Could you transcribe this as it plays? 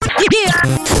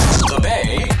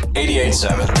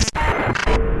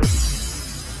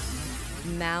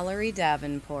98.7. Mallory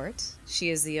Davenport. She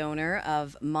is the owner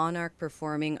of Monarch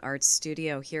Performing Arts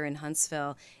Studio here in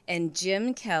Huntsville. And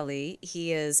Jim Kelly,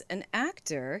 he is an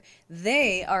actor.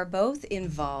 They are both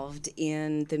involved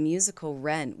in the musical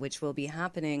Rent, which will be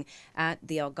happening at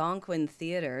the Algonquin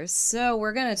Theatre. So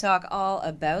we're going to talk all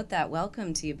about that.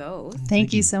 Welcome to you both.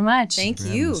 Thank you so much. Thank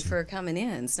you for coming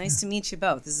in. It's nice to meet you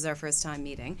both. This is our first time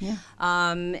meeting.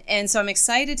 And so I'm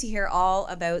excited to hear all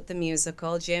about the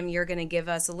musical. Jim, you're going to give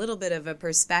us a little bit of a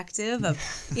perspective of,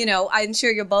 I'm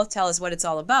sure you'll both tell us what it's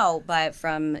all about, but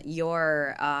from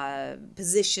your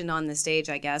position on the stage,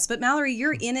 I guess. But Mallory,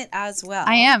 you're in it as well.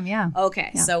 I am, yeah.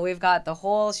 Okay, Yeah. so we've got the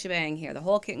whole shebang here, the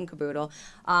whole kit and caboodle.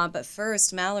 But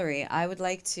first, Mallory, I would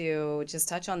like to just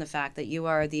touch on the fact that you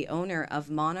are the owner of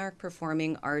Monarch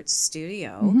Performing Arts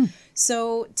Studio. Mm-hmm.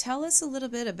 So tell us a little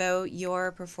bit about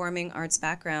your performing arts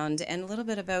background and a little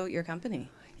bit about your company.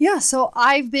 Yeah, so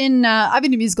I've been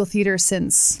in musical theater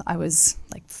since I was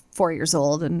like 4 years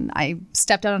old, and I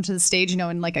stepped out onto the stage,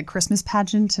 in like a Christmas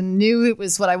pageant, and knew it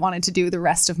was what I wanted to do the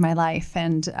rest of my life.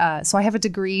 And so I have a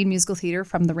degree in musical theater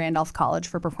from the Randolph College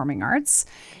for Performing Arts,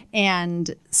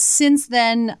 and since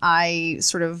then I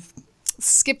sort of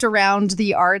skipped around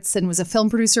the arts and was a film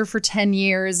producer for 10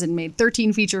 years and made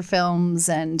 13 feature films,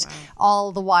 and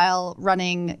all the while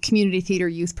running community theater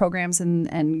youth programs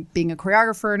and being a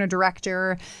choreographer and a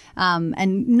director,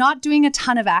 and not doing a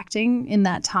ton of acting in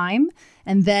that time.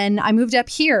 And then I moved up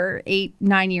here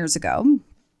 9 years ago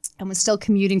and was still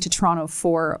commuting to Toronto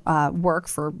for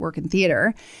work in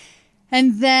theater.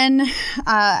 And then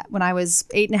when I was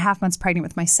 8.5 months pregnant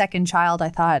with my second child, I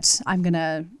thought I'm going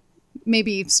to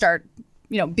maybe start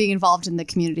being involved in the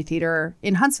community theater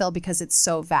in Huntsville because it's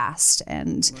so vast.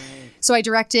 And so I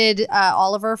directed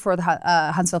Oliver for the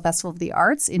Huntsville Festival of the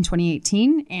Arts in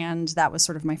 2018. And that was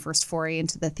sort of my first foray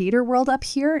into the theater world up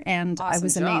here. And I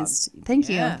was amazed. Thank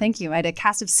you. I had a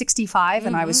cast of 65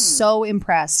 and I was so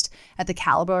impressed at the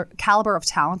caliber of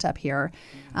talent up here.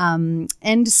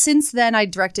 And since then, I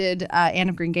directed Anne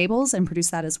of Green Gables and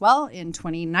produced that as well in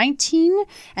 2019.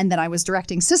 And then I was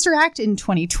directing Sister Act in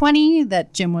 2020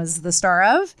 that Jim was the star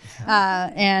of.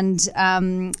 And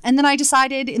then I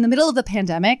decided in the middle of the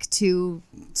pandemic to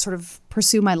sort of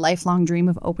pursue my lifelong dream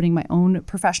of opening my own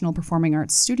professional performing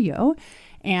arts studio.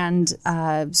 And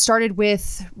started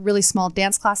with really small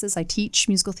dance classes. I teach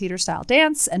musical theater style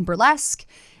dance and burlesque.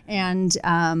 And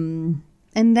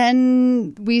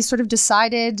then we sort of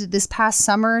decided this past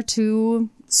summer to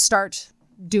start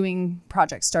doing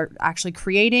projects, start actually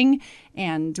creating.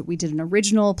 And we did an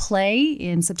original play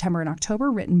in September and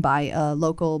October written by a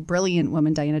local brilliant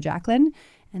woman, Diana Jacqueline.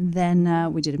 And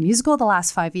then we did a musical the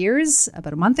last 5 years,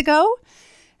 about a month ago.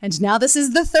 And now this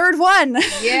is the third one.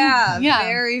 Yeah.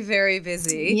 Very, very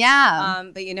busy. Yeah.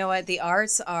 But you know what? The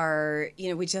arts are,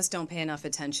 we just don't pay enough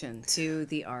attention to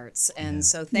the arts. And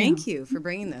so thank you for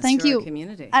bringing this to our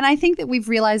community. And I think that we've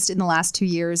realized in the last 2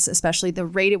 years, especially the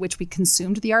rate at which we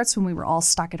consumed the arts when we were all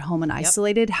stuck at home and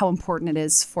isolated, how important it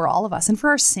is for all of us and for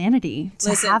our sanity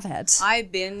to have it. I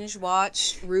binge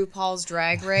watched RuPaul's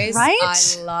Drag Race. Right?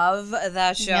 I love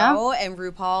that show. And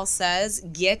RuPaul says,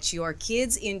 get your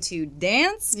kids into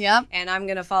dance. Yep. And I'm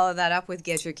going to follow that up with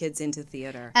get your kids into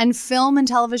theater. And film and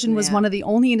television was one of the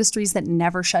only industries that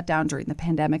never shut down during the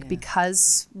pandemic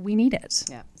because we need it.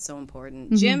 Yeah, so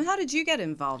important. Jim, how did you get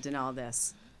involved in all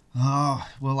this?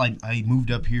 Well, I moved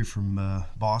up here from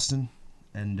Boston,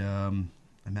 and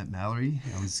I met Mallory.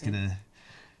 I was going to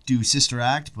do Sister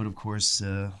Act, but of course,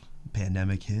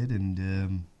 pandemic hit,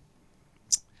 and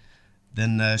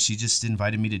then she just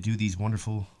invited me to do these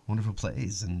wonderful, wonderful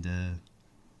plays, and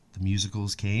the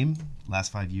musicals came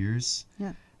last 5 years.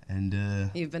 Yeah.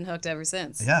 And you've been hooked ever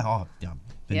since. Yeah. Been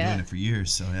doing it for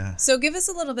years. So yeah. So give us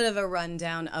a little bit of a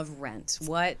rundown of Rent.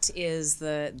 What is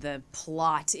the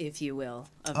plot, if you will,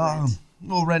 of Rent?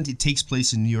 Well, Rent, it takes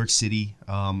place in New York City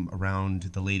around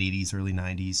the late 80s, early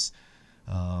 90s.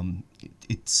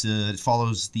 It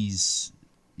follows these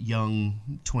young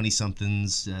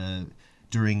 20-somethings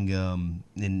during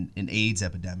an AIDS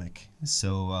epidemic.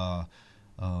 So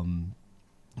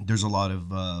there's a lot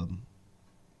of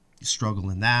struggle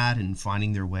in that and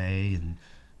finding their way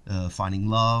and finding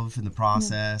love in the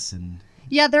process. And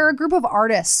there are a group of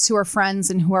artists who are friends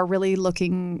and who are really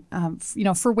looking,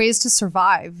 for ways to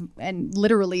survive, and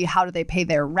literally how do they pay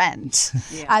their rent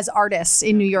as artists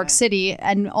in New York City,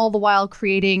 and all the while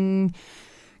creating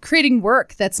creating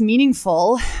work that's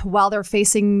meaningful while they're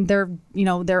facing their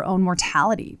own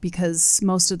mortality, because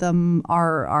most of them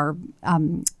are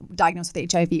diagnosed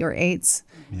with HIV or AIDS.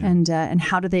 Yeah. And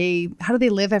how do they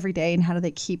live every day, and how do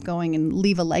they keep going and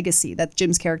leave a legacy? That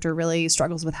Jim's character really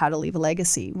struggles with how to leave a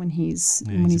legacy when he's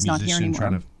not here anymore.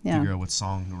 Trying to figure out what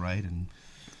song to write, and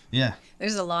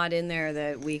there's a lot in there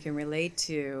that we can relate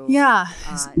to. Yeah,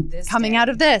 this coming out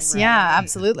of this. Right? Yeah,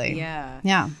 absolutely.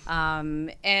 Yeah.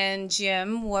 And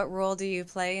Jim, what role do you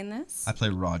play in this? I play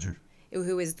Roger.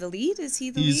 Who is the lead? Is he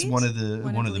the lead? He's one of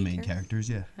the main characters.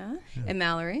 Yeah. Huh? Yeah. And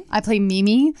Mallory? I play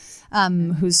Mimi,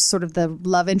 who's sort of the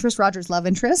love interest, Roger's love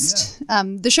interest. Yeah.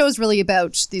 The show is really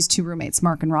about these two roommates,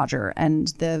 Mark and Roger, and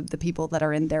the people that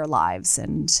are in their lives,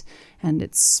 and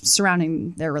it's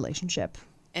surrounding their relationship.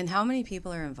 And how many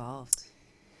people are involved?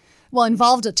 Well,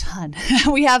 involved a ton.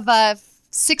 We have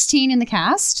 16 in the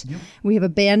cast. Yep. We have a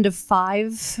band of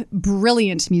 5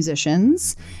 brilliant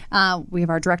musicians. We have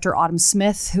our director, Autumn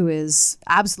Smith, who is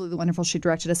absolutely wonderful. She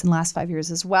directed us in the last 5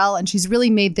 years as well. And she's really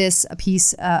made this a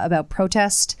piece about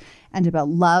protest and about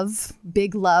love,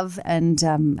 big love, and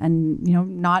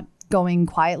not going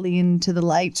quietly into the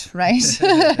light, right?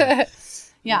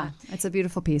 Yeah, it's a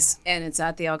beautiful piece. And it's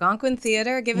at the Algonquin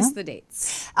Theatre. Give us the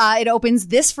dates. It opens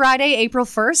this Friday, April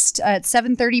 1st at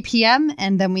 7:30 p.m.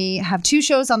 And then we have 2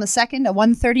 shows on the 2nd, a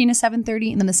 1:30 and a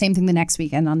 7:30, and then the same thing the next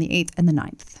weekend on the 8th and the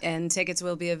 9th. And tickets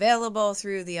will be available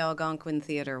through the Algonquin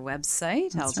Theatre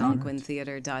website,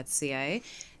 algonquintheatre.ca.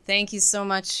 Thank you so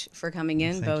much for coming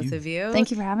in, both of you.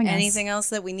 Thank you for having us. Anything else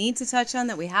that we need to touch on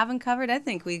that we haven't covered? I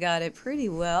think we got it pretty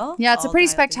well. Yeah, it's a pretty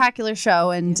spectacular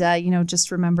show. And, just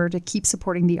remember to keep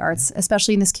supporting the arts,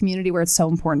 especially in this community where it's so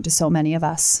important to so many of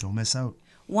us. Don't miss out.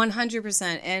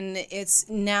 100%. And it's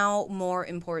now more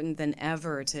important than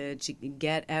ever to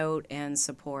get out and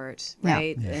support,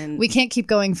 right? Yeah. And we can't keep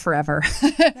going forever.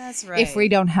 That's right. If we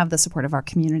don't have the support of our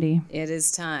community. It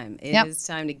is time. It is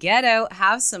time to get out,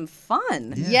 have some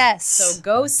fun. Yeah. Yes. So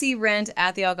go see Rent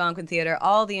at the Algonquin Theatre.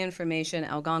 All the information,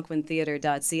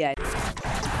 algonquintheatre.ca.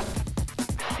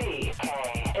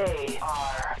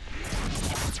 CKAR.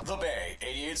 The Bay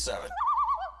 88.7.